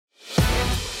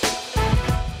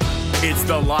It's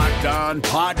the Locked On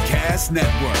Podcast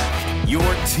Network, your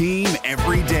team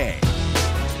every day.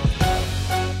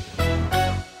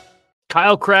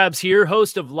 Kyle Krabs here,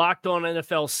 host of Locked On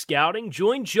NFL Scouting.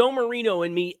 Join Joe Marino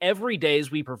and me every day as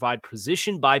we provide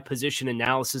position-by-position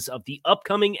analysis of the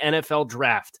upcoming NFL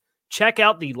Draft. Check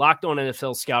out the Locked On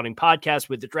NFL Scouting podcast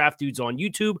with the Draft Dudes on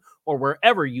YouTube or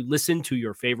wherever you listen to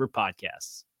your favorite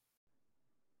podcasts.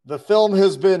 The film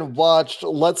has been watched.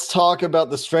 Let's talk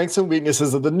about the strengths and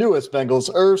weaknesses of the newest Bengals,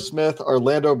 Irv Smith,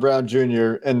 Orlando Brown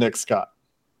Jr., and Nick Scott.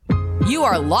 You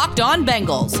are Locked On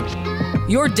Bengals,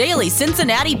 your daily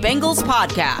Cincinnati Bengals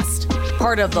podcast.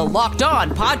 Part of the Locked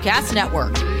On Podcast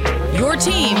Network, your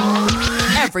team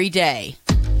every day.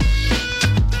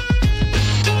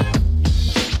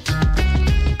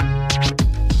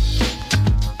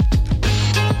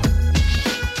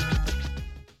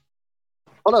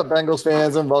 What up, Bengals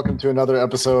fans, and welcome to another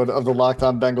episode of the Locked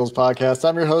On Bengals podcast.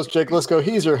 I'm your host, Jake Lisco.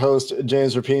 He's your host,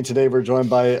 James Rapine. Today, we're joined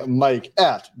by Mike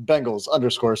at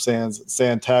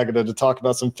Bengals_Santagata to talk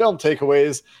about some film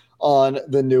takeaways on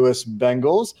the newest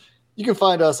Bengals. You can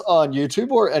find us on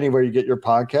YouTube or anywhere you get your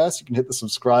podcasts. You can hit the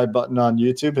subscribe button on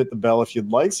YouTube, hit the bell if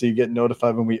you'd like, so you get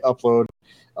notified when we upload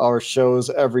our shows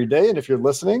every day. And if you're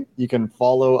listening, you can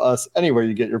follow us anywhere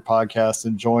you get your podcast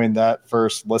and join that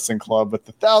first listen club with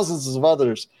the thousands of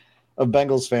others of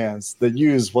Bengals fans that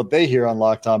use what they hear on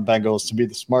Locked On Bengals to be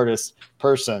the smartest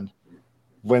person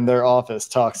when their office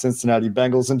talks Cincinnati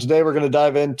Bengals. And today we're going to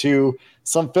dive into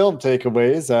some film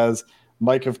takeaways, as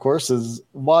Mike, of course, has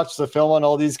watched the film on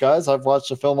all these guys. I've watched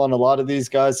the film on a lot of these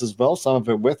guys as well, some of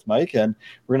it with Mike. And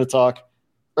we're going to talk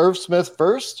Irv Smith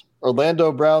first,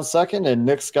 Orlando Brown second, and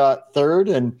Nick Scott third.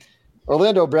 And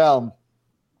Orlando Brown,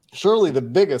 surely the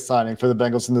biggest signing for the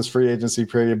Bengals in this free agency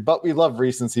period, but we love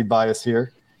recency bias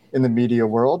here in the media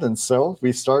world. And so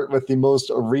we start with the most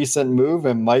recent move.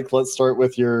 And Mike, let's start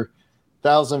with your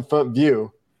 1,000-foot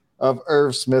view of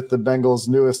Irv Smith, the Bengals'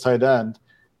 newest tight end,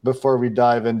 before we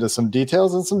dive into some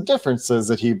details and some differences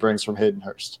that he brings from Hayden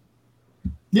Hurst.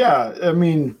 Yeah, I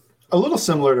mean, a little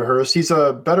similar to Hurst. He's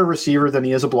a better receiver than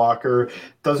he is a blocker,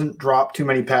 doesn't drop too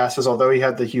many passes, although he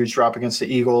had the huge drop against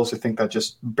the Eagles. I think that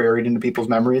just buried into people's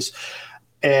memories.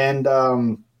 And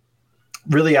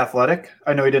really athletic.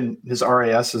 I know he didn't – his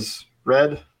RAS is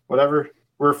red, whatever.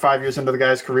 We're 5 years into the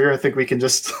guy's career. I think we can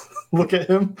just look at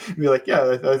him and be like,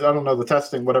 yeah, I don't know the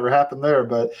testing, whatever happened there,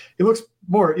 but he looks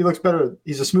better.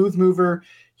 He's a smooth mover.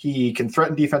 He can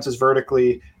threaten defenses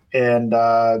vertically. And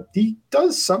he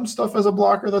does some stuff as a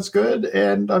blocker that's good,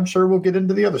 and I'm sure we'll get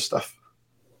into the other stuff.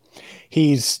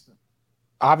 He's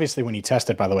obviously, when he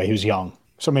tested, by the way, he was young.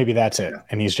 So maybe that's it. Yeah.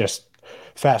 And he's just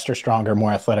faster, stronger,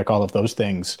 more athletic, all of those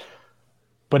things.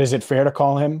 But is it fair to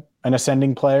call him an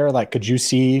ascending player? Like, could you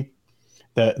see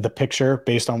the picture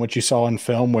based on what you saw in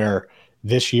film where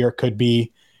this year could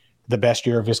be the best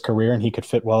year of his career and he could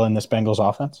fit well in this Bengals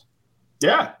offense?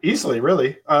 Yeah, easily,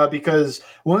 really, because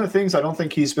one of the things I don't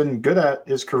think he's been good at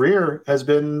his career has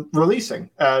been releasing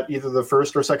at either the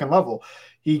first or second level.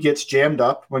 He gets jammed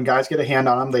up. When guys get a hand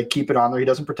on him, they keep it on there. He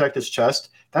doesn't protect his chest.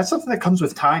 That's something that comes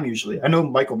with time usually. I know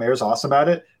Michael Mayer's awesome at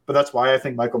it, but that's why I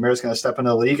think Michael Mayer's going to step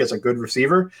into the league as a good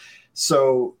receiver.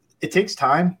 So it takes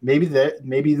time. Maybe the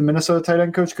Minnesota tight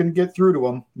end coach couldn't get through to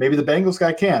him. Maybe the Bengals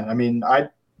guy can. I mean, I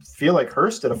feel like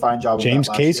Hurst did a fine job. James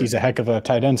Casey's a heck of a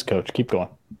tight ends coach. Keep going.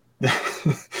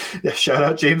 Yeah, shout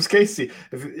out James Casey.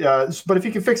 But if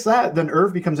you can fix that, then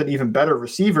Irv becomes an even better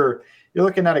receiver. You're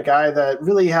looking at a guy that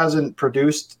really hasn't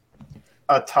produced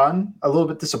a ton. A little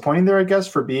bit disappointing there, I guess,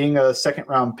 for being a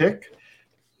second-round pick.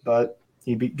 But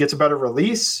he gets a better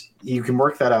release. You can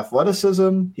work that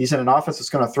athleticism. He's in an offense that's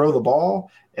going to throw the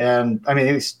ball. And, I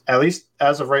mean, at least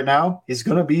as of right now, he's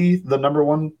going to be the number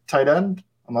one tight end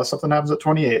unless something happens at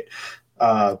 28.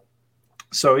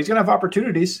 So he's going to have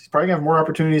opportunities. He's probably going to have more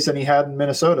opportunities than he had in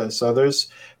Minnesota. So there's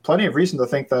plenty of reason to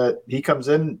think that he comes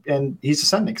in and he's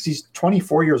ascending because he's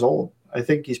 24 years old. I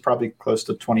think he's probably close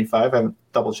to 25. I haven't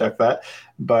double-checked that.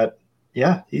 But,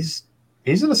 yeah, he's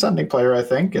an ascending player, I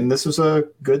think, and this was a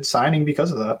good signing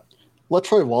because of that. Let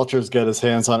Troy Walters get his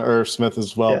hands on Irv Smith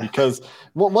as well, because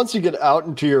once you get out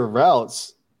into your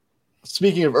routes,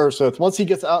 speaking of Irv Smith, once he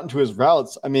gets out into his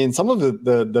routes, I mean, some of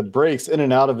the breaks in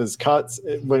and out of his cuts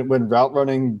when route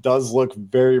running does look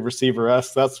very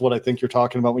receiver-esque. That's what I think you're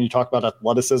talking about when you talk about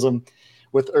athleticism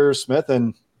with Irv Smith.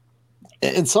 And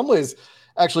in some ways,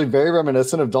 actually very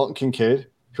reminiscent of Dalton Kincaid,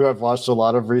 who I've watched a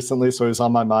lot of recently, so he's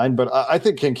on my mind. But I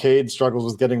think Kincaid struggles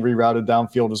with getting rerouted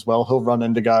downfield as well. He'll run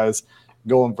into guys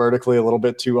going vertically a little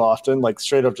bit too often, like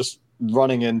straight up just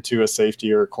running into a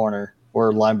safety or a corner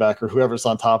or linebacker, whoever's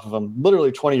on top of him,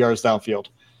 literally 20 yards downfield.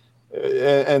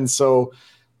 And so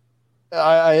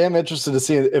I am interested to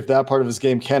see if that part of his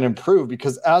game can improve,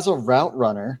 because as a route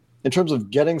runner, in terms of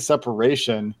getting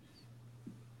separation,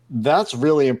 that's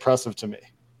really impressive to me.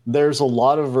 There's a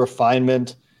lot of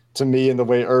refinement to me in the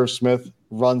way Irv Smith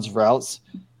runs routes,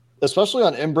 especially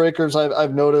on in-breakers.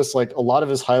 I've noticed like a lot of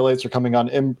his highlights are coming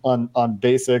on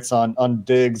basics, on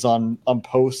digs, on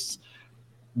posts,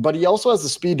 but he also has the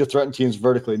speed to threaten teams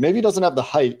vertically. Maybe he doesn't have the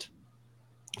height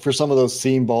for some of those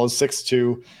seam balls.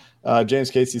 6'2",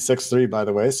 James Casey 6'3", by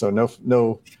the way, so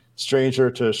no stranger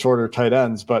to shorter tight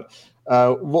ends. But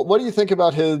what do you think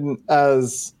about him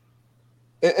as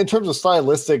in terms of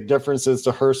stylistic differences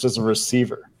to Hurst as a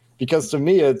receiver? Because to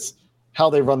me, it's how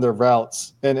they run their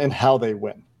routes and how they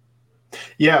win.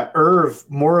 Yeah, Irv,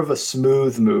 more of a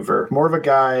smooth mover, more of a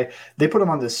guy. They put him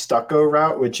on this stucco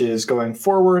route, which is going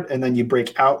forward, and then you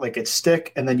break out like it's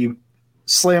stick, and then you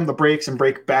slam the brakes and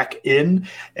break back in.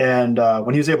 And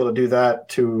when he was able to do that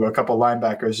to a couple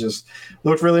linebackers, just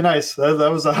looked really nice. That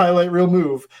was a highlight reel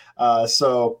move.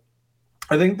 So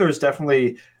I think there's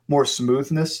definitely more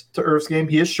smoothness to Irv's game.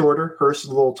 He is shorter. Hurst is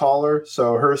a little taller,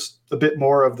 so Hurst a bit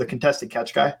more of the contested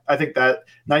catch guy. I think that,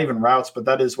 not even routes, but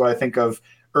that is what I think of.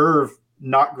 Irv,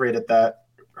 not great at that.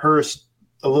 Hurst,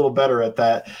 a little better at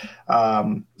that.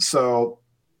 So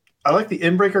I like the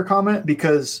inbreaker comment,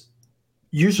 because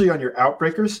usually on your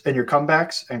outbreakers and your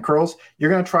comebacks and curls,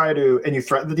 you're going to try to, and you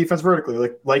threaten the defense vertically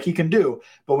like he can do.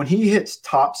 But when he hits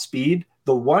top speed,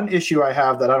 the one issue I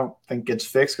have that I don't think gets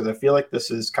fixed, because I feel like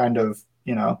this is kind of,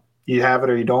 you have it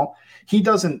or you don't. He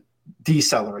doesn't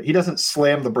decelerate. He doesn't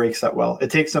slam the brakes that well. It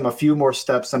takes him a few more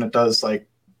steps than it does like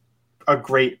a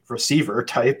great receiver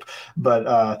type.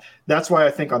 But that's why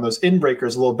I think on those in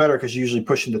breakers a little better, because you usually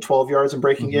push into 12 yards and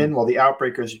breaking in, while the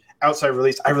outbreakers, outside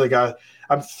release,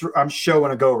 I'm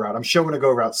showing a go route. I'm showing a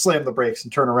go route, slam the brakes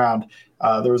and turn around.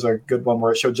 There was a good one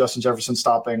where it showed Justin Jefferson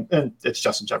stopping, and it's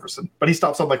Justin Jefferson, but he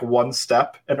stops on like one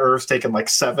step, and Irv's taken like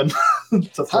 7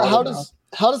 to throw.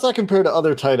 How does that compare to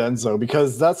other tight ends, though?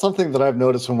 Because that's something that I've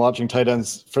noticed when watching tight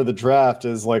ends for the draft,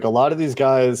 is like a lot of these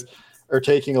guys are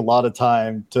taking a lot of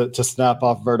time to snap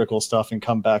off vertical stuff and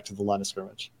come back to the line of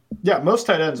scrimmage. Yeah, most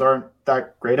tight ends aren't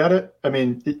that great at it. I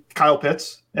mean, Kyle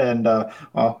Pitts and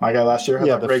my guy last year,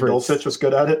 Greg Dulcich was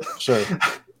good at it. Sure.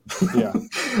 Yeah.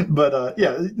 But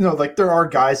like there are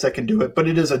guys that can do it, but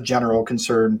it is a general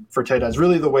concern for tight ends.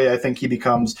 Really, the way I think he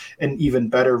becomes an even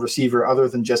better receiver, other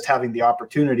than just having the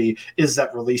opportunity, is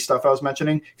that release stuff I was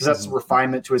mentioning, because that's a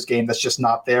refinement to his game that's just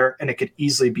not there, and it could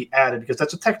easily be added, because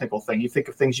that's a technical thing. You think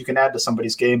of things you can add to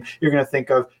somebody's game, you're going to think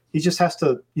of, he just has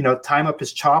to, time up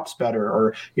his chops better,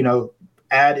 or,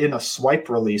 add in a swipe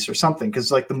release or something,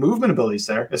 because like the movement ability's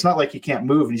there. It's not like he can't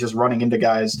move and he's just running into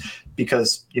guys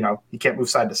because he can't move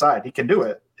side to side. He can do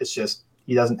it. It's just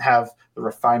he doesn't have the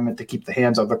refinement to keep the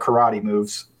hands of the karate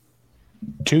moves.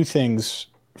 2 things.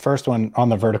 First one, on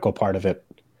the vertical part of it,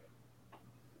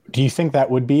 do you think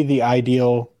that would be the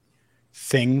ideal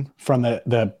thing from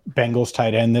the Bengals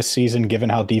tight end this season, given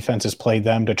how defenses played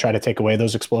them, to try to take away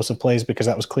those explosive plays? Because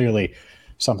that was clearly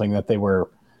something that they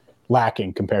were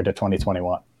lacking compared to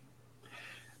 2021.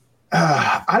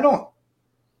 I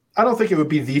don't think it would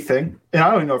be the thing, and I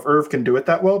don't even know if Irv can do it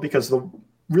that well, because the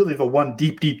one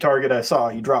deep target I saw,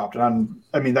 he dropped, and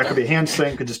that could be a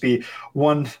hamstring, could just be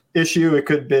one issue. It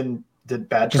could have been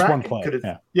bad just track. One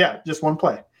play. Just one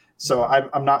play. So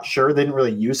I'm not sure. They didn't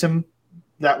really use him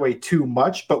that way too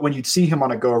much, but when you'd see him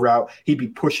on a go route, he'd be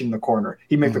pushing the corner.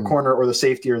 He'd make the corner or the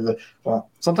safety or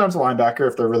sometimes the linebacker,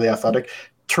 if they're really athletic,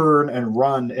 turn and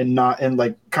run, and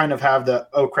like kind of have the,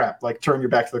 oh crap, like turn your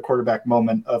back to the quarterback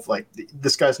moment of like,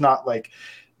 this guy's not like,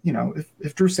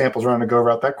 if Drew Sample's running a go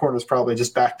route, that corner's probably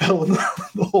just backpedaling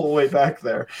the whole way back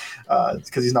there,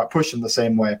 because he's not pushing the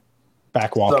same way.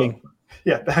 Back walking.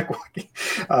 Back walking.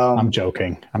 I'm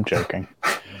joking.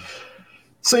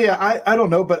 So I don't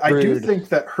know, but I do think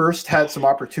that Hurst had some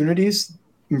opportunities.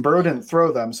 Burrow didn't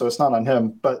throw them, so it's not on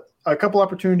him, but a couple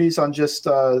opportunities on just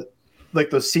like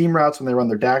those seam routes when they run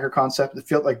their dagger concept. It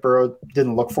felt like Burrow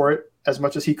didn't look for it as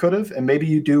much as he could have, and maybe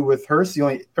you do with Hurst.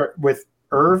 With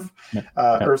Irv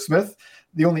Smith,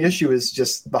 the only issue is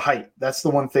just the height. That's the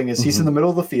one thing, is he's in the middle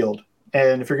of the field,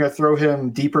 and if you're going to throw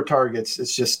him deeper targets,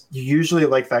 it's just you usually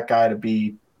like that guy to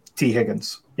be T.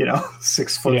 Higgins,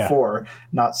 6'4",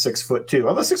 not 6'2".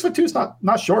 Although 6'2" is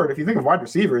not short. If you think of wide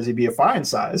receivers, he'd be a fine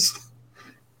size.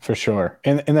 For sure.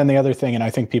 And then the other thing, and I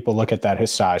think people look at that,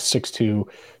 his size, 6'2",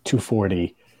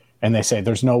 240, and they say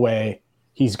there's no way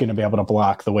he's going to be able to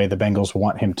block the way the Bengals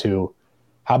want him to.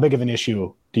 How big of an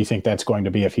issue do you think that's going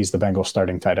to be if he's the Bengals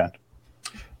starting tight end?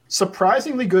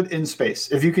 Surprisingly good in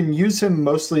space. If you can use him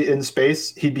mostly in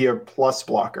space, he'd be a plus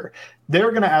blocker. they're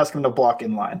going to ask him to block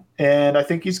in line. And I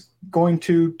think he's going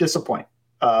to disappoint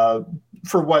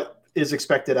for what is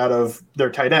expected out of their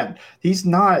tight end. He's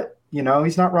not,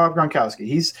 he's not Rob Gronkowski.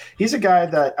 He's a guy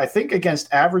that I think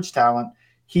against average talent,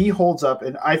 he holds up,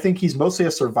 and I think he's mostly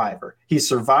a survivor. He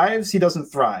survives, he doesn't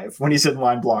thrive when he's in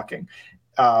line blocking.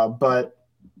 But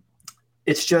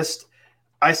it's just,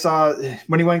 I saw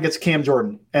when he went against Cam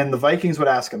Jordan, and the Vikings would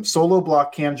ask him, solo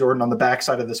block Cam Jordan on the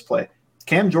backside of this play.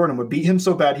 Cam Jordan would beat him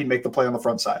so bad he'd make the play on the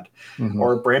front side.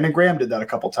 Or Brandon Graham did that a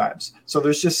couple times. So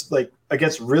there's just like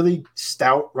against really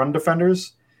stout run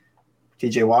defenders,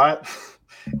 TJ Watt,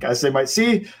 guys they might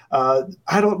see.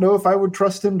 I don't know if I would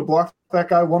trust him to block that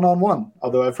guy one-on-one,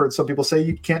 although I've heard some people say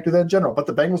you can't do that in general. But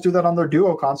the Bengals do that on their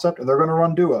duo concept, and they're going to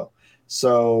run duo.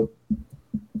 So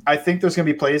I think there's going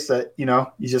to be plays that, you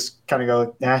just kind of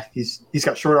go, he's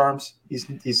got short arms.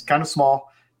 He's kind of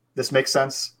small. This makes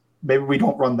sense. Maybe we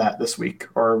don't run that this week,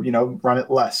 or, run it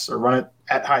less, or run it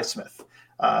at Highsmith.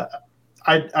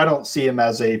 I don't see him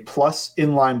as a plus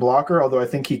inline blocker, although I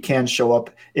think he can show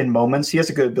up in moments. He has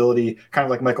a good ability, kind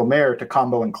of like Michael Mayer, to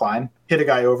combo and climb, hit a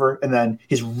guy over, and then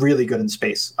he's really good in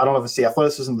space. I don't know if it's the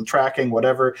athleticism, the tracking,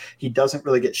 whatever. He doesn't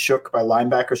really get shook by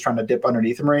linebackers trying to dip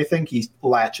underneath him or anything. He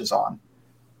latches on.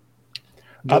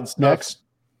 Up next.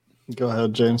 Go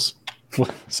ahead, James.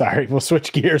 Sorry, we'll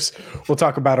switch gears. We'll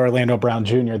talk about Orlando Brown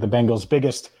Jr., the Bengals'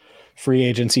 biggest free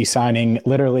agency signing,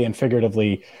 literally and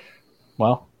figuratively,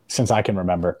 since I can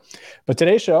remember. But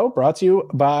today's show brought to you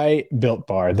by Built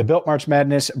Bar. The Built March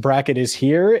Madness bracket is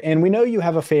here, and we know you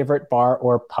have a favorite bar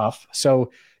or puff,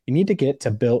 so you need to get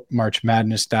to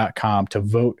BuiltMarchMadness.com to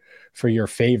vote for your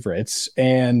favorites.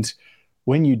 And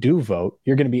when you do vote,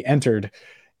 you're going to be entered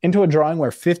into a drawing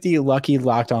where 50 lucky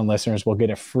Locked On listeners will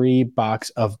get a free box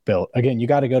of Built. Again, you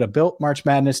got to go to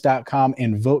BuiltMarchMadness.com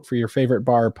and vote for your favorite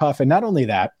bar or puff. And not only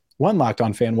that, one Locked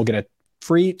On fan will get a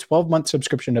free 12-month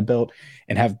subscription to Built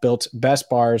and have Built's best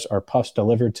bars or puffs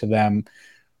delivered to them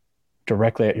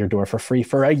directly at your door for free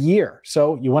for a year.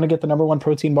 So you want to get the number one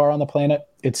protein bar on the planet?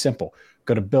 It's simple.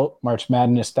 Go to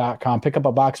BuiltMarchMadness.com, pick up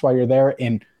a box while you're there,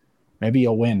 and maybe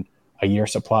you'll win a year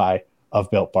supply of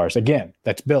Built Bars. Again,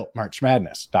 that's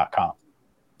BuiltMarchMadness.com.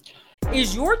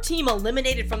 Is your team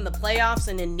eliminated from the playoffs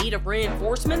and in need of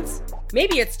reinforcements?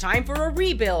 Maybe it's time for a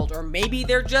rebuild, or maybe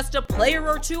they're just a player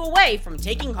or two away from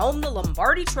taking home the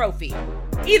Lombardi Trophy.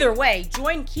 Either way,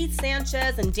 join Keith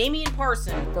Sanchez and Damian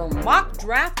Parson for Mock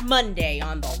Draft Monday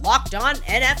on the Locked On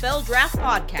NFL Draft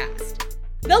Podcast.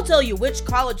 They'll tell you which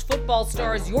college football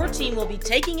stars your team will be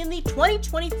taking in the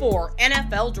 2024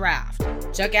 NFL Draft.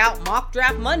 Check out Mock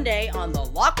Draft Monday on the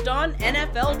Locked On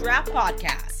NFL Draft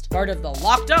Podcast, part of the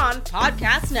Locked On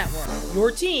Podcast Network, your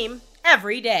team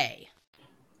every day.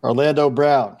 Orlando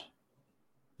Brown,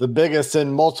 the biggest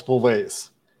in multiple ways,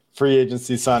 free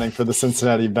agency signing for the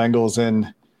Cincinnati Bengals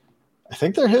in, I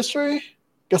think, their history.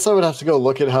 Guess I would have to go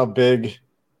look at how big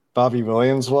Bobby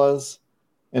Williams was.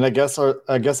 And I guess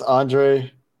Andre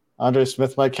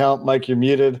Smith might count. Mike, you're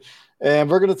muted. And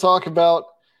we're going to talk about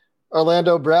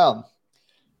Orlando Brown.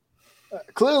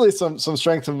 Clearly some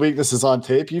strengths and weaknesses on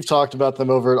tape. You've talked about them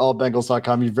over at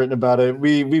allbengals.com. You've written about it.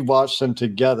 We watched them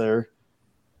together.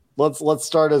 Let's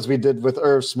start as we did with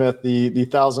Irv Smith, the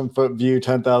 1,000-foot view,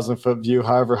 10,000-foot view,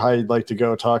 however high you'd like to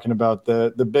go, talking about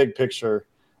the big picture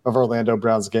of Orlando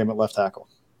Brown's game at left tackle.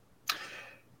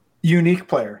 Unique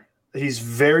player. He's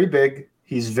very big.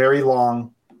 He's very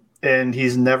long, and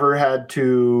he's never had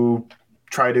to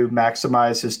try to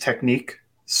maximize his technique.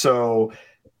 So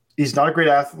he's not a great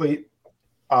athlete,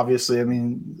 obviously. I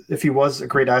mean, if he was a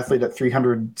great athlete at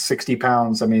 360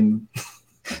 pounds, I mean,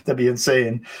 that'd be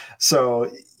insane.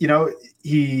 So,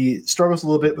 he struggles a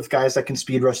little bit with guys that can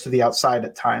speed rush to the outside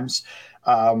at times.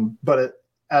 And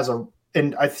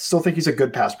I still think he's a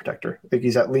good pass protector. I think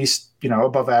he's at least,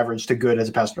 above average to good as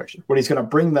a pass protector. What he's going to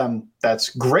bring them that's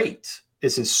great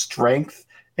is his strength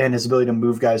and his ability to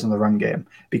move guys in the run game.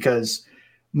 Because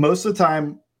most of the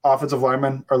time, offensive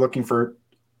linemen are looking for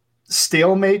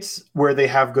stalemates where they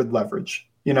have good leverage.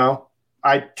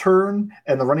 I turn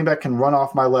and the running back can run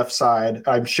off my left side.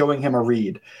 I'm showing him a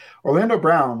read. Orlando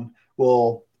Brown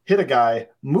will hit a guy,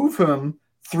 move him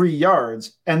 3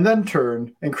 yards, and then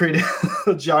turn and create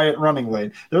a giant running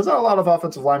lane. There's not a lot of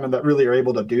offensive linemen that really are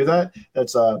able to do that.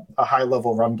 That's a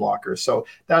high-level run blocker. So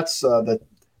that's the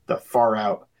far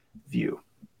out view.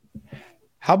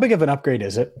 How big of an upgrade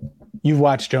is it? You've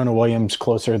watched Jonah Williams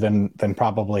closer than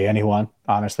probably anyone,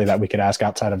 honestly, that we could ask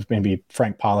outside of maybe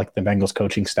Frank Pollock, the Bengals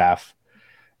coaching staff.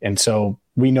 And so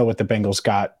we know what the Bengals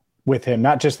got with him,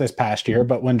 not just this past year,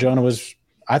 but when Jonah was,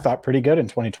 I thought, pretty good in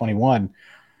 2021.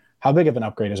 How big of an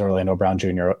upgrade is Orlando Brown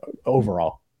Jr.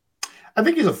 overall? I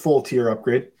think he's a full tier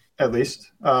upgrade. at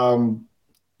least. Jonah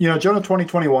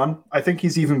 2021, I think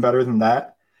he's even better than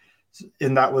that.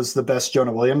 And that was the best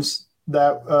Jonah Williams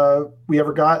that we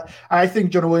ever got. I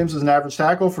think Jonah Williams is an average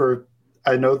tackle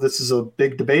I know this is a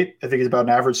big debate. I think he's about an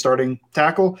average starting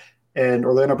tackle, and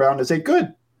Orlando Brown is a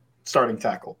good starting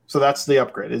tackle. So that's the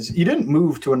upgrade. Is you didn't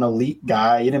move to an elite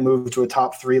guy. You didn't move to a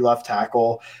top 3 left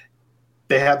tackle.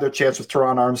 They had their chance with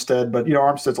Teron Armstead, but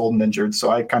Armstead's old and injured,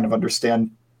 so I kind of understand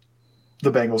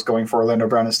the Bengals going for Orlando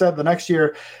Brown instead. The next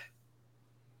year,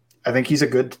 I think he's a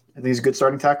good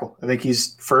starting tackle. I think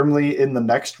he's firmly in the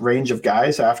next range of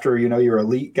guys after, your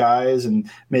elite guys and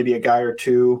maybe a guy or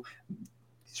two.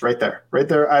 He's right there. Right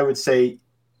there, I would say.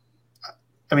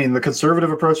 I mean, the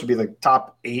conservative approach would be like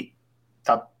top 8,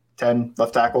 top 10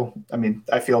 left tackle. I mean,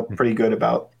 I feel pretty good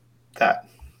about that.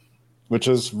 Which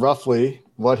is roughly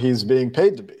what he's being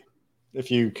paid to be. If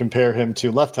you compare him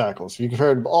to left tackles, if you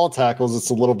compare him to all tackles, it's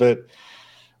a little bit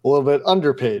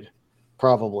underpaid,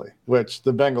 probably, which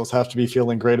the Bengals have to be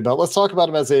feeling great about. Let's talk about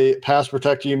him as a pass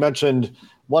protector. You mentioned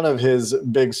one of his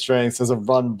big strengths as a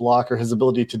run blocker, his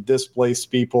ability to displace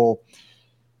people.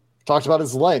 Talked about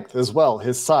his length as well,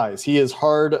 his size. He is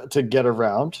hard to get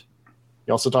around.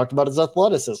 He also talked about his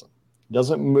athleticism. He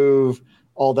doesn't move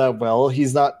all that well.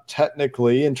 He's not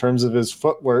technically, in terms of his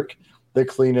footwork, the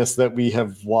cleanest that we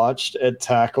have watched at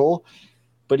tackle,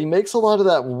 but he makes a lot of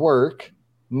that work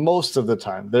most of the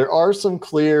time. There are some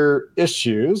clear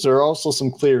issues. There are also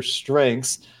some clear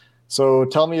strengths. So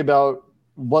tell me about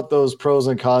what those pros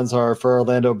and cons are for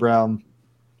Orlando Brown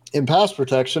in pass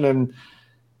protection, and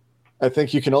I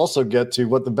think you can also get to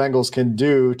what the Bengals can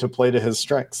do to play to his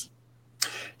strengths.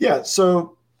 Yeah,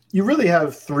 so you really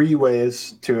have 3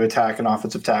 ways to attack an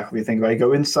offensive tackle. If you think about it, you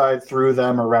go inside, through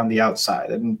them, or around the outside.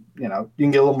 And, you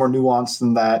can get a little more nuance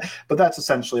than that, but that's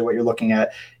essentially what you're looking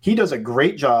at. He does a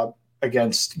great job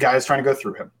against guys trying to go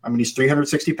through him. I mean, he's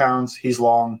 360 pounds. He's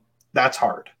long. That's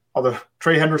hard. Although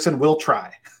Trey Hendrickson will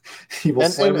try. He will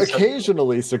and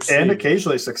occasionally succeed. And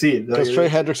occasionally succeed. Because Trey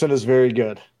Hendrickson is very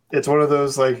good. It's one of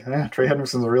those Trey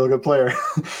Hendrickson's a real good player.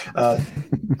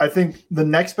 I think the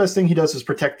next best thing he does is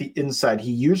protect the inside.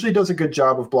 He usually does a good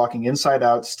job of blocking inside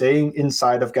out, staying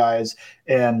inside of guys,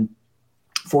 and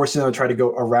forcing them to try to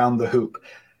go around the hoop.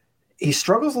 He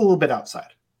struggles a little bit outside.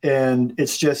 And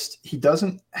it's just he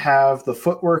doesn't have the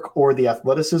footwork or the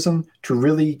athleticism to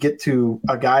really get to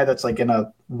a guy that's like in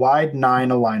a wide 9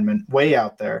 alignment way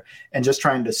out there and just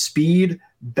trying to speed,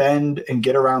 bend, and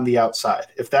get around the outside.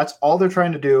 If that's all they're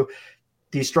trying to do,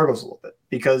 he struggles a little bit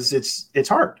because it's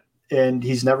hard. And he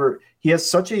has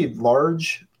such a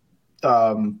large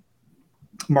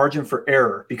margin for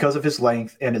error because of his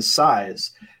length and his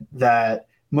size that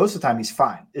most of the time he's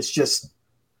fine. It's just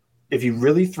if you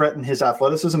really threaten his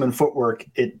athleticism and footwork,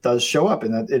 it does show up,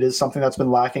 and that it is something that's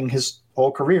been lacking his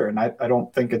whole career. And I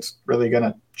don't think it's really going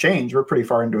to change. We're pretty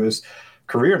far into his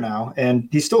career now, and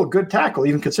he's still a good tackle,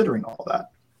 even considering all that.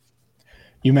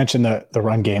 You mentioned the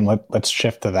run game. Let's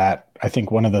shift to that. I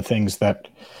think one of the things that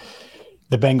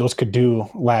the Bengals could do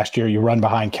last year, you run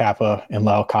behind Kappa and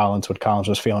Lyle Collins when Collins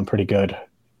was feeling pretty good.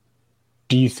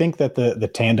 Do you think that the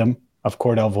tandem of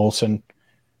Cordell Volson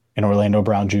and Orlando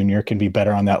Brown Jr. can be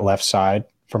better on that left side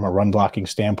from a run blocking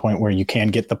standpoint where you can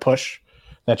get the push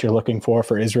that you're looking for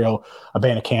Israel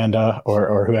Abanikanda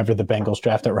or whoever the Bengals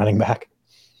draft at running back?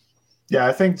 Yeah,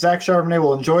 I think Zach Charbonnet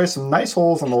will enjoy some nice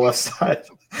holes on the left side.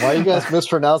 Why are you guys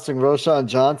mispronouncing Roschon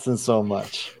Johnson so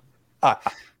much?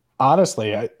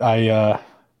 Honestly, I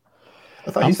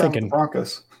thought you thinking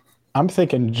Broncos. I'm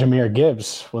thinking Jahmyr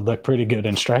Gibbs would look pretty good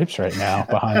in stripes right now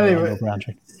behind Orlando Brown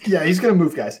Jr. Yeah, he's going to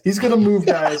move guys.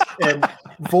 And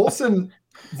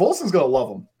Volson's going to love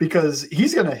him because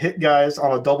he's going to hit guys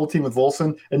on a double team with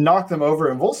Volson and knock them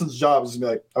over. And Volson's job is to be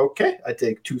like, okay, I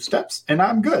take 2 steps and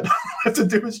I'm good. All I have to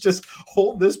do is just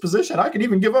hold this position. I can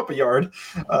even give up a yard.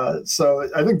 So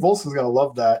I think Volson's going to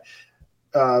love that.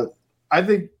 I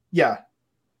think,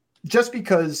 just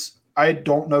because I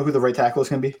don't know who the right tackle is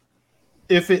going to be.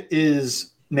 If it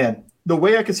is, the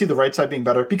way I could see the right side being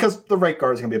better, because the right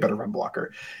guard is going to be a better run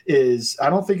blocker, is I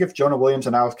don't think if Jonah Williams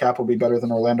and Alex Kapp will be better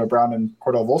than Orlando Brown and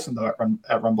Cordell Volson though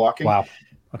at run blocking. Wow.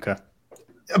 Okay.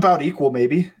 About equal,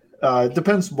 maybe.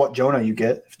 Depends what Jonah you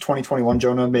get. If 2021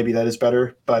 Jonah, maybe that is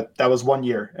better, but that was 1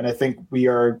 year. And I think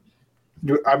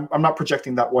I'm not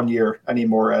projecting that 1 year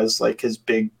anymore as like his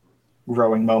big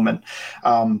growing moment.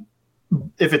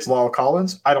 If it's Lyle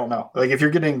Collins, I don't know. Like if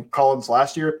you're getting Collins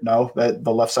last year, no,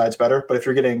 the left side's better. But if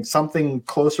you're getting something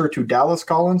closer to Dallas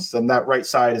Collins, then that right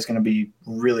side is going to be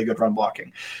really good run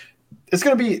blocking. It's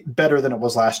going to be better than it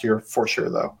was last year for sure,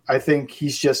 though. I think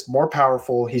he's just more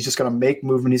powerful. He's just going to make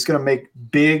movement. He's going to make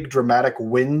big, dramatic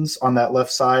wins on that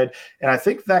left side. And I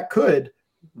think that could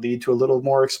lead to a little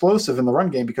more explosive in the run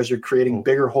game because you're creating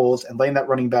bigger holes and letting that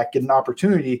running back get an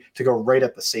opportunity to go right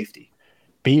at the safety.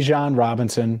 Bijan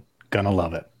Robinson, going to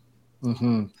love it.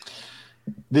 Mm-hmm.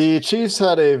 The Chiefs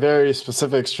had a very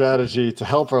specific strategy to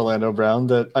help Orlando Brown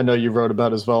that I know you wrote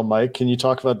about as well, Mike. Can you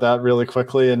talk about that really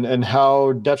quickly and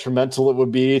how detrimental it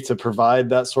would be to provide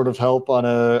that sort of help on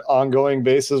an ongoing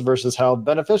basis versus how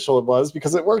beneficial it was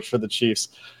because it worked for the Chiefs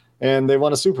and they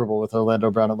won a Super Bowl with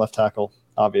Orlando Brown at left tackle,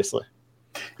 obviously.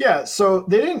 Yeah, so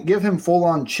they didn't give him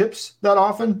full-on chips that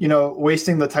often,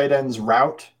 wasting the tight end's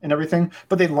route and everything,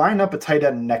 but they line up a tight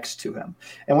end next to him.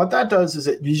 And what that does is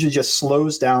it usually just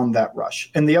slows down that rush.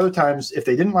 And the other times, if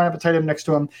they didn't line up a tight end next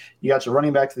to him, you got your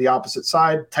running back to the opposite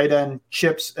side, tight end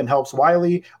chips and helps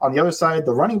Wiley. On the other side,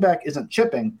 the running back isn't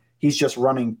chipping. He's just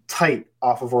running tight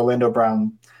off of Orlando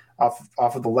Brown, off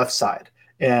of the left side.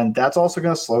 And that's also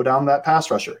going to slow down that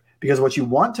pass rusher. Because what you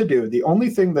want to do, the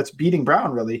only thing that's beating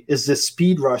Brown really is this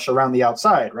speed rush around the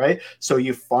outside, right? So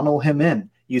you funnel him in,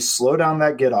 you slow down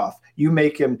that get off, you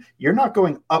make him, you're not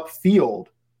going upfield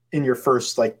in your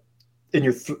first,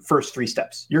 first three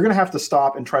steps. You're going to have to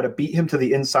stop and try to beat him to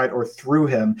the inside or through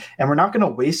him. And we're not going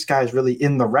to waste guys really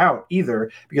in the route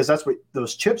either, because that's what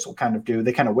those chips will kind of do.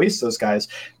 They kind of waste those guys.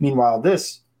 Meanwhile,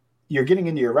 you're getting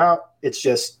into your route. It's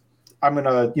just, I'm going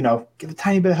to, give a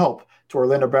tiny bit of help to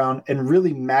Orlando Brown and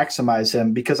really maximize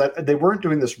him because they weren't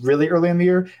doing this really early in the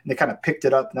year and they kind of picked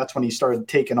it up. And that's when he started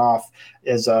taking off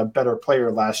as a better player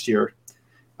last year.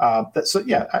 I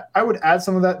would add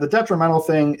some of that. The detrimental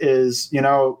thing is,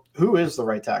 who is the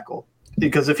right tackle?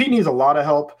 Because if he needs a lot of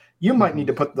help, you might need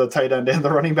to put the tight end and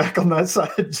the running back on that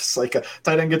side. Just like a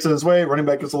tight end gets in his way, running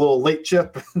back gets a little late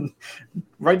chip.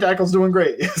 Right tackle's doing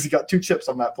great because he got 2 chips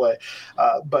on that play.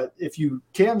 But if you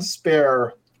can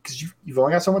spare, because you've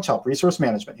only got so much help, resource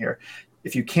management here.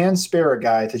 If you can spare a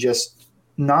guy to just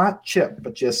not chip,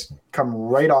 but just come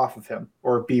right off of him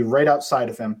or be right outside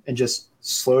of him and just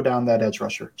slow down that edge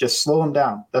rusher, just slow him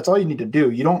down. That's all you need to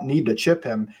do. You don't need to chip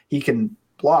him. He can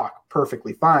block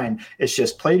perfectly fine. It's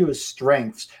just play to his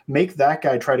strengths, make that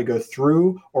guy try to go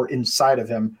through or inside of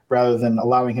him rather than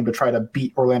allowing him to try to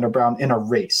beat Orlando Brown in a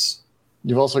race.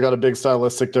 You've also got a big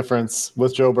stylistic difference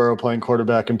with Joe Burrow playing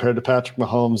quarterback compared to Patrick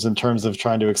Mahomes in terms of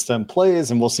trying to extend plays,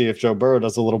 and we'll see if Joe Burrow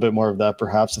does a little bit more of that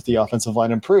perhaps if the offensive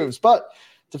line improves. But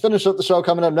to finish up the show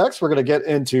coming up next, we're going to get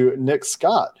into Nick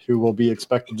Scott, who will be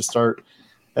expected to start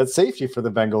at safety for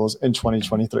the Bengals in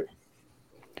 2023.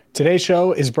 Today's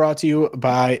show is brought to you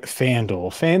by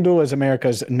FanDuel. FanDuel is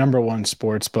America's #1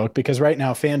 sports book because right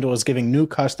now FanDuel is giving new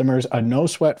customers a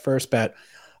no-sweat first bet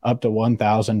up to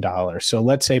 $1,000. So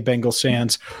let's say Bengals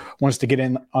fans wants to get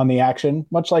in on the action,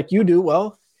 much like you do.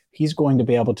 Well, he's going to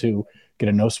be able to get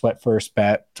a no-sweat first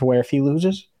bet to where if he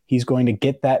loses, he's going to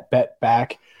get that bet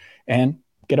back and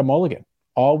get a mulligan,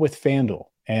 all with FanDuel.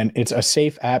 And it's a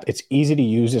safe app. It's easy to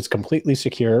use. It's completely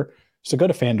secure. So go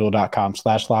to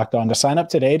FanDuel.com/lockedon to sign up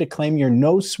today to claim your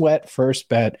no-sweat first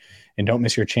bet and don't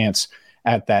miss your chance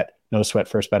at that no-sweat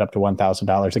first bet up to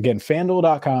 $1,000. Again,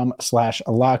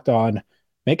 FanDuel.com/lockedon.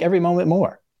 Make every moment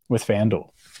more with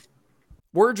FanDuel.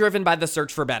 We're driven by the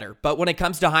search for better, but when it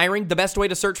comes to hiring, the best way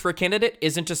to search for a candidate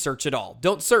isn't to search at all.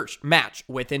 Don't search, match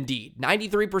with Indeed.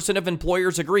 93% of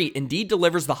employers agree Indeed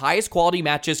delivers the highest quality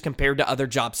matches compared to other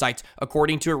job sites,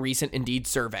 according to a recent Indeed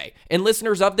survey. And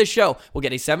listeners of this show will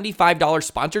get a $75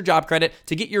 sponsored job credit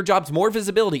to get your jobs more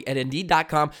visibility at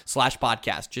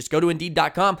Indeed.com/podcast. Just go to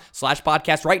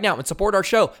Indeed.com/podcast right now and support our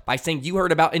show by saying you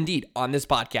heard about Indeed on this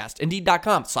podcast.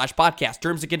 Indeed.com/podcast.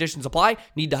 Terms and conditions apply.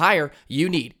 Need to hire? You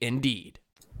need Indeed.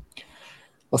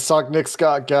 Let's talk Nick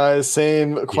Scott, guys.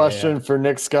 Same question for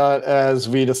Nick Scott as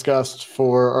we discussed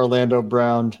for Orlando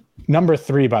Brown. Number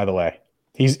 3, by the way.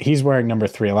 He's wearing number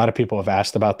 3. A lot of people have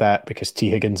asked about that because T.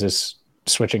 Higgins is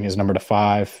switching his number to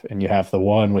 5, and you have the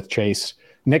 1 with Chase.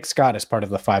 Nick Scott is part of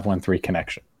the 513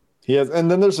 connection. He has, and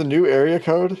then there's a new area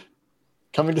code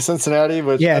coming to Cincinnati.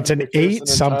 Which it's an 8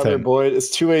 something. Boyd, it's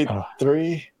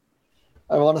 283,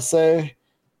 I want to say.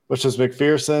 Which is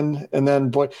McPherson, and then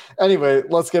Boyd. Anyway,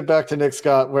 let's get back to Nick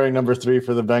Scott wearing number 3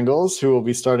 for the Bengals, who will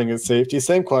be starting at safety.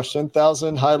 Same question,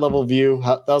 1,000 high-level view,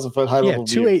 1,000-foot high-level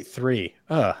view. 283.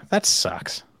 That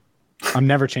sucks. I'm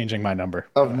never changing my number.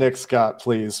 Of Nick Scott,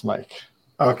 please, Mike.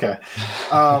 Okay.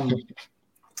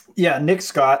 Nick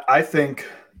Scott, I think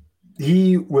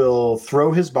he will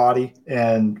throw his body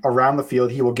and around the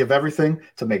field. He will give everything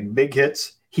to make big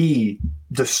hits. He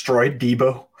destroyed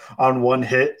Debo on one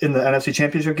hit in the NFC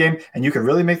Championship game, and you could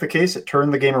really make the case it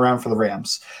turned the game around for the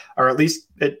Rams, or at least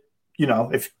it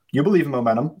if you believe in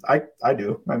momentum, I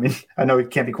do. I mean, I know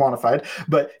it can't be quantified,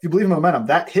 but if you believe in momentum,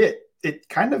 that hit, it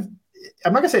kind of,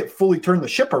 I'm not gonna say it fully turned the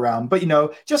ship around, but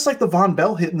just like the Von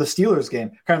Bell hit in the Steelers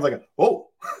game, kind of like whoa,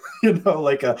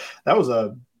 that was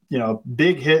a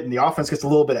big hit, and the offense gets a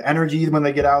little bit of energy when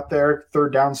they get out there,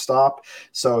 third down stop.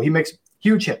 So he makes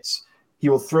huge hits. He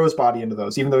will throw his body into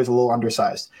those, even though he's a little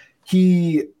undersized.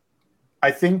 I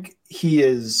think he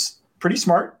is pretty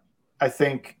smart. I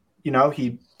think,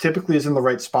 he typically is in the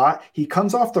right spot. He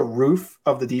comes off the roof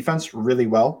of the defense really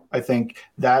well. I think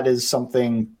that is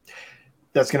something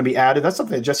that's going to be added. That's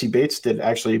something that Jesse Bates did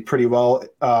actually pretty well.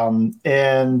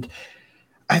 And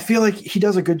I feel like he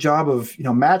does a good job of,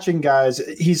 matching guys.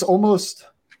 He's almost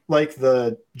like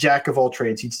the jack of all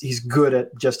trades. He's good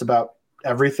at just about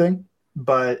everything,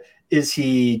 but is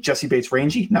he Jesse Bates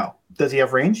rangy? No. Does he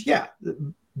have range? Yeah.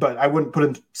 But I wouldn't put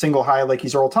him single high like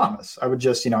he's Earl Thomas. I would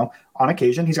just, on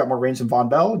occasion, he's got more range than Von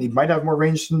Bell, and he might have more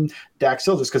range than Dax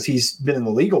Hill just because he's been in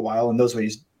the league a while and knows what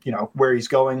he's, where he's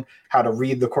going, how to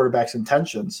read the quarterback's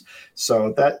intentions.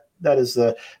 So that is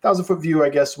the 1,000-foot view, I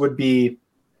guess, would be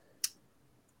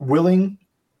willing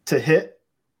to hit,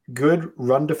 good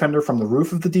run defender from the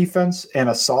roof of the defense, and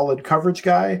a solid coverage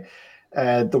guy.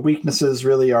 The weaknesses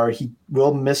really are he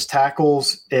will miss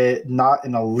tackles, not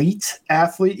an elite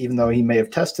athlete, even though he may have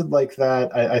tested like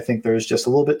that. I think there's just a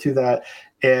little bit to that.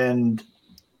 And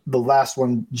the last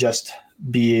one just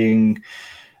being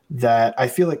that I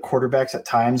feel like quarterbacks at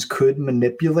times could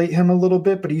manipulate him a little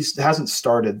bit, but he hasn't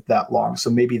started that long. So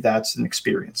maybe that's an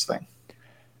experience thing.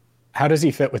 How does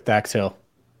he fit with Dax Hill?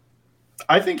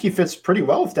 I think he fits pretty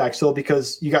well with Dax Hill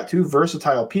because you got two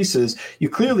versatile pieces. You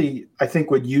clearly, I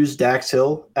think, would use Dax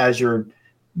Hill as your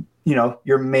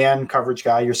man coverage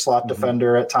guy, your slot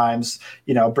defender at times,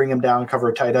 bring him down, cover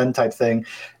a tight end type thing.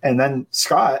 And then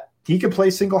Scott, he could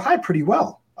play single high pretty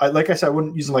well. Like I said, I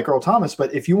wouldn't use him like Earl Thomas,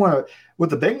 but if you want to,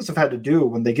 what the Bengals have had to do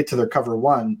when they get to their cover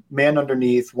one, man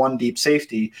underneath, one deep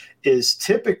safety, is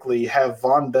typically have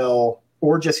Von Bell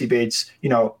or Jesse Bates,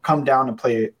 come down and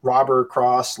play robber,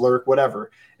 cross, lurk, whatever,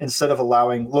 instead of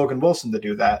allowing Logan Wilson to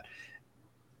do that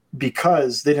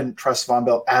because they didn't trust Von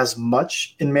Bell as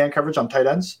much in man coverage on tight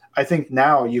ends. I think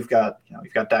now you've got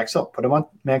Dax Hill, put him on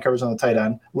man coverage on the tight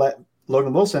end, let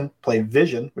Logan Wilson play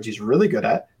vision, which he's really good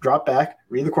at, drop back,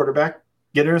 read the quarterback,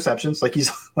 get interceptions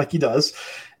like he does,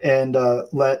 and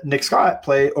let Nick Scott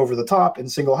play over the top in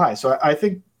single high. So I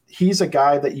think he's a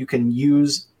guy that you can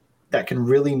use that can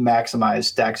really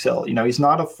maximize Dax Hill. He's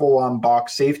not a full-on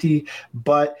box safety,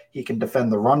 but he can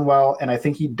defend the run well, and I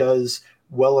think he does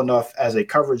well enough as a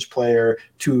coverage player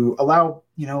to allow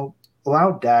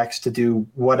Dax to do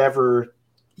whatever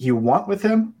you want with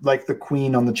him, like the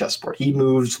queen on the chessboard. He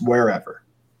moves wherever.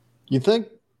 You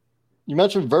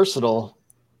mentioned versatile.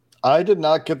 I did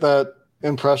not get that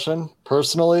impression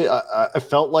personally. I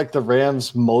felt like the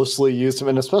Rams mostly used him,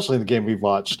 and especially in the game we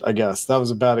watched, I guess that was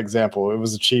a bad example. It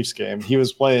was a Chiefs game. He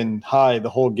was playing high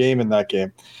the whole game in that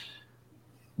game,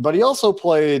 but he also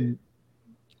played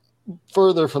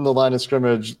further from the line of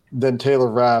scrimmage than Taylor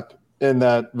Rapp in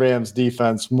that Rams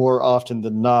defense more often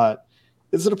than not.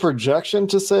 Is it a projection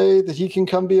to say that he can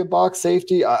come be a box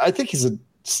safety? I think he's a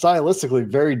stylistically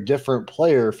very different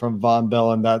player from Von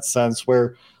Bell in that sense,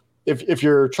 where if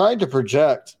you're trying to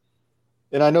project,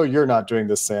 and I know you're not doing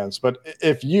this, Sans, but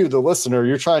if you, the listener,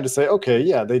 you're trying to say, okay,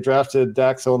 yeah, they drafted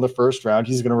Dax Hill in the first round.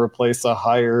 He's going to replace a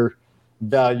higher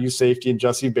value safety in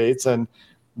Jesse Bates, and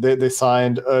they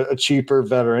signed a cheaper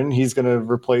veteran. He's going to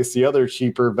replace the other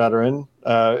cheaper veteran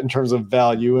in terms of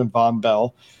value in Von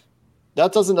Bell.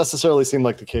 That doesn't necessarily seem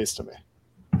like the case to me.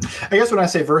 I guess when I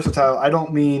say versatile, I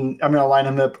don't mean I'm going to line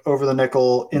him up over the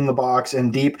nickel, in the box,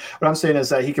 and deep. What I'm saying is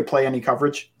that he could play any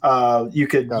coverage. You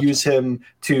could use him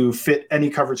to fit any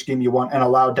coverage scheme you want and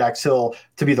allow Dax Hill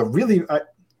to be the really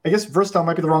I guess versatile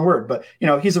might be the wrong word, but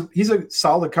he's a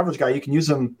solid coverage guy. You can use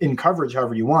him in coverage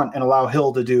however you want and allow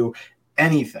Hill to do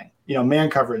anything. Man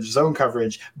coverage, zone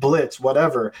coverage, blitz,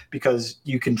 whatever, because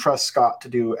you can trust Scott to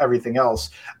do everything else.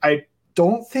 I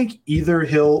don't think either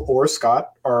Hill or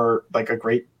Scott are like a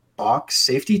great box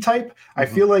safety type. I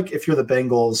feel like if you're the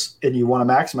Bengals and you want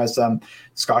to maximize them,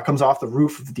 Scott comes off the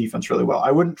roof of the defense really well. I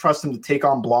wouldn't trust him to take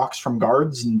on blocks from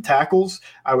guards and tackles.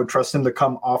 I would trust him to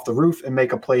come off the roof and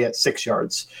make a play at 6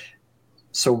 yards.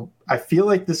 So I feel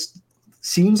like this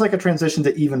seems like a transition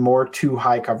to even more too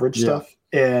high coverage stuff.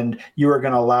 And you are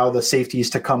going to allow the safeties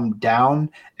to come down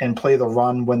and play the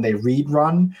run when they read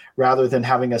run, rather than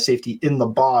having a safety in the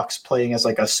box playing as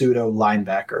like a pseudo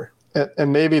linebacker.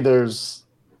 And maybe there's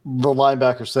the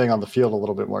linebacker staying on the field a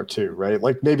little bit more too, right?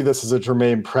 Like maybe this is a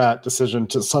Jermaine Pratt decision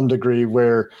to some degree,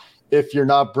 where if you're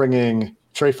not bringing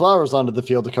Trey Flowers onto the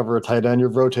field to cover a tight end. You're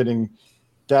rotating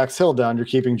Dax Hill down. You're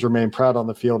keeping Jermaine Pratt on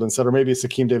the field instead, or maybe it's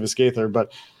Akeem Davis-Gaither.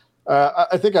 But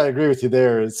I think I agree with you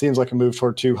there. It seems like a move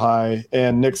toward too high,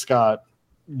 and Nick Scott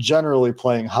generally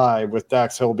playing high with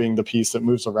Dax Hill being the piece that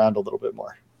moves around a little bit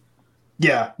more.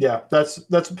 Yeah. That's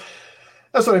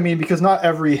what I mean, because not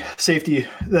every safety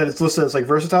that is listed as like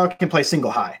versatile can play single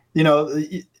high. You know,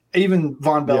 even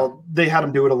Von Bell, they had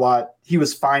him do it a lot. He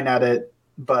was fine at it,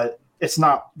 but it's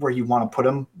not where you want to put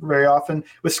him very often.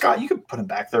 With Scott, you could put him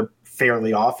back there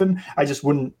fairly often. I just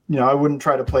wouldn't, I wouldn't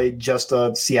try to play just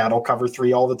a Seattle cover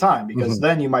 3 all the time, because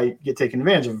then you might get taken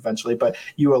advantage of eventually, but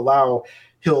you allow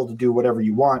Hill to do whatever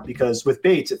you want, because with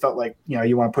Bates, it felt like,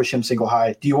 you want to push him single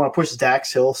high. Do you want to push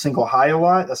Dax Hill single high a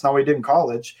lot? That's not what he did in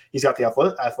college. He's got the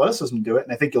athleticism to do it,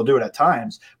 and I think he'll do it at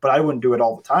times, but I wouldn't do it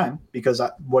all the time, because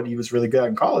what he was really good at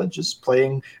in college is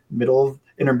playing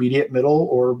intermediate middle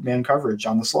or man coverage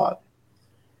on the slot.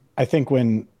 I think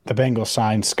when the Bengals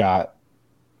signed Scott,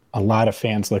 a lot of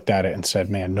fans looked at it and said,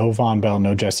 man, no Von Bell,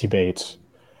 no Jesse Bates.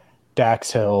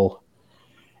 Dax Hill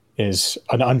is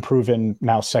an unproven,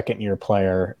 now second-year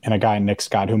player, and a guy, Nick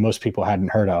Scott, who most people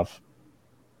hadn't heard of.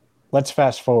 Let's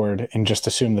fast forward and just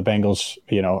assume the Bengals,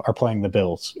 are playing the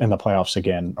Bills in the playoffs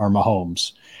again, or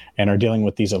Mahomes, and are dealing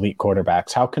with these elite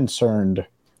quarterbacks. How concerned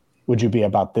would you be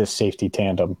about this safety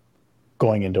tandem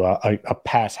going into a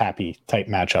pass-happy type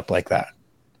matchup like that?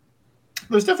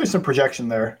 There's definitely some projection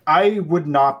there. I would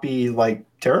not be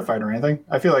terrified or anything.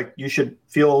 I feel like you should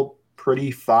feel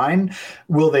pretty fine.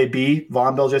 Will they be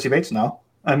Von Bell, Jesse Bates? No.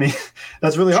 I mean,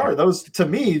 that's really hard. Those, to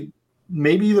me,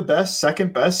 maybe the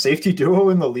second best safety duo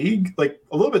in the league.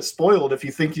 A little bit spoiled if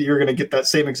you think you're going to get that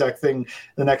same exact thing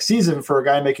the next season for a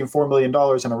guy making $4 million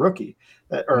and a rookie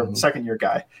or second-year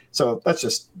guy. So that's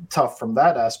just tough from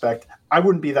that aspect. I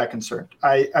wouldn't be that concerned.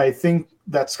 I think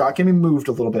that Scott can be moved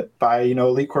a little bit by,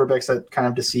 elite quarterbacks that kind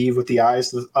of deceive with the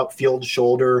eyes, the upfield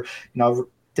shoulder,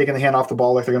 taking the hand off the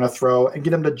ball like they're going to throw, and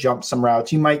get him to jump some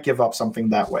routes. You might give up something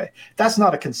that way. That's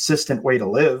not a consistent way to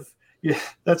live.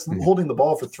 That's holding the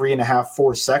ball for 3.5,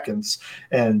 4 seconds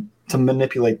and to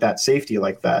manipulate that safety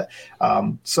like that.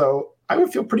 So I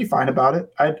would feel pretty fine about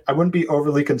it. I wouldn't be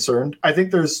overly concerned. I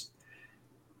think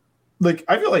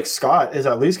I feel like Scott is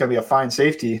at least going to be a fine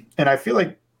safety. And I feel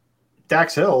like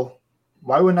Dax Hill,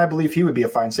 why wouldn't I believe he would be a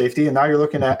fine safety? And now you're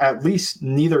looking at least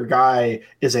neither guy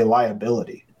is a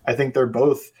liability. I think they're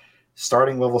both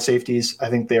starting level safeties. I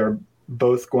think they are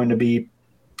both going to be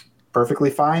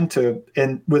perfectly fine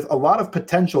and with a lot of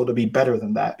potential to be better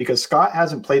than that, because Scott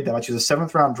hasn't played that much. He's a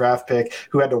 7th round draft pick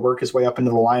who had to work his way up into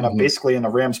the lineup basically in the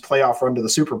Rams playoff run to the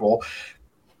Super Bowl.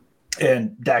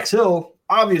 And Dax Hill,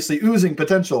 obviously oozing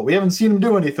potential. We haven't seen him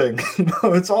do anything.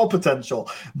 It's all potential.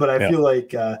 But I feel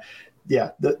like,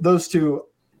 those two,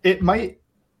 I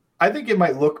think it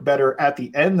might look better at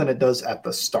the end than it does at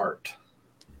the start.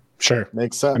 Sure.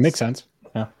 Makes sense. It makes sense.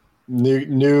 Yeah.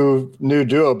 New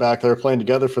duo back there playing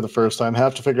together for the first time.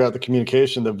 Have to figure out the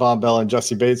communication that Von Bell and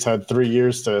Jesse Bates had 3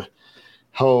 years to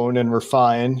hone and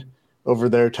refine over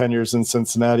their tenures in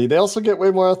Cincinnati. They also get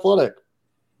way more athletic.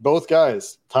 Both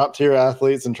guys, top-tier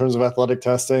athletes in terms of athletic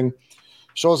testing.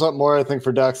 Shows up more, I think,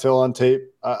 for Dax Hill on tape,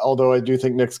 although I do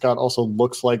think Nick Scott also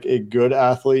looks like a good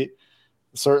athlete,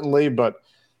 certainly, but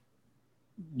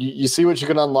you see what you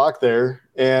can unlock there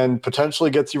and potentially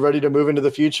gets you ready to move into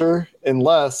the future,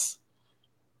 unless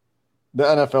the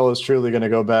NFL is truly going to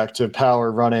go back to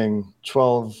power running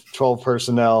 12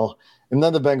 personnel, and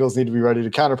then the Bengals need to be ready to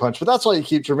counterpunch. But that's why you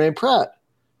keep Jermaine Pratt.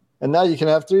 And now you can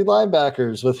have 3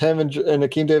 linebackers with him and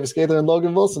Akeem Davis-Gaither and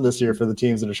Logan Wilson this year for the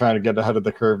teams that are trying to get ahead of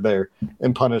the curve there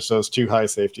and punish those 2 high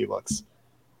safety looks.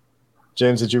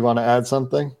 James, did you want to add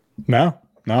something? No,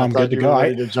 I'm good to go.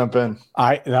 Ready to jump in.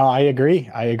 I agree.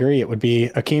 It would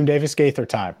be Akeem Davis-Gaither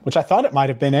time, which I thought it might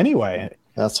have been anyway.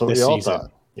 That's what we all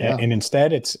thought. Yeah. And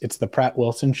instead it's the Pratt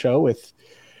Wilson show with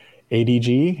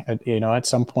ADG, at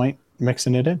some point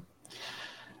mixing it in.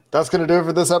 That's going to do it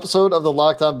for this episode of the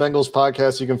Locked On Bengals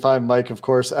podcast. You can find Mike, of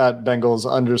course, at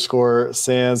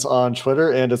Bengals_Sands on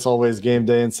Twitter. And it's always game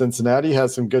day in Cincinnati. He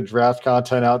has some good draft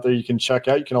content out there you can check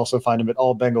out. You can also find him at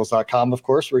allbengals.com, of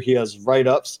course, where he has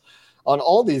write-ups on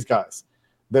all these guys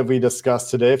that we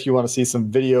discussed today. If you want to see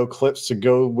some video clips to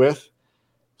go with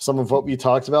some of what we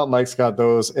talked about, Mike's got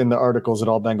those in the articles at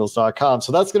allbengals.com.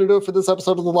 So that's going to do it for this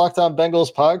episode of the Locked On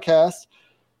Bengals podcast.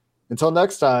 Until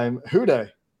next time, hooday,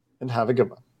 and have a good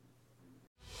one.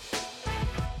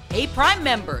 Hey, Prime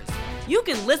members, you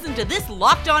can listen to this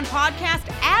Locked On podcast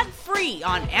ad-free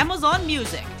on Amazon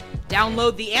Music.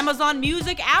 Download the Amazon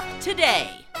Music app today.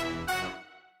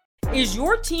 Is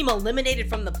your team eliminated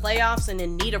from the playoffs and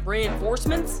in need of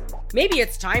reinforcements? Maybe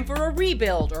it's time for a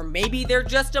rebuild, or maybe they're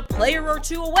just a player or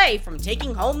two away from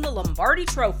taking home the Lombardi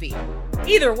Trophy.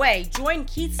 Either way, join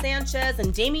Keith Sanchez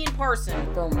and Damian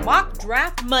Parson for Mock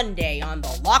Draft Monday on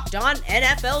the Locked On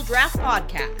NFL Draft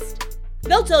Podcast.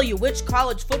 They'll tell you which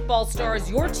college football stars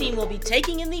your team will be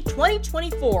taking in the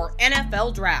 2024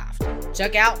 NFL Draft.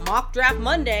 Check out Mock Draft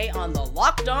Monday on the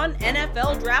Locked On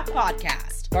NFL Draft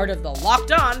Podcast, part of the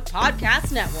Locked On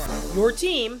Podcast Network, your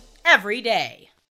team every day.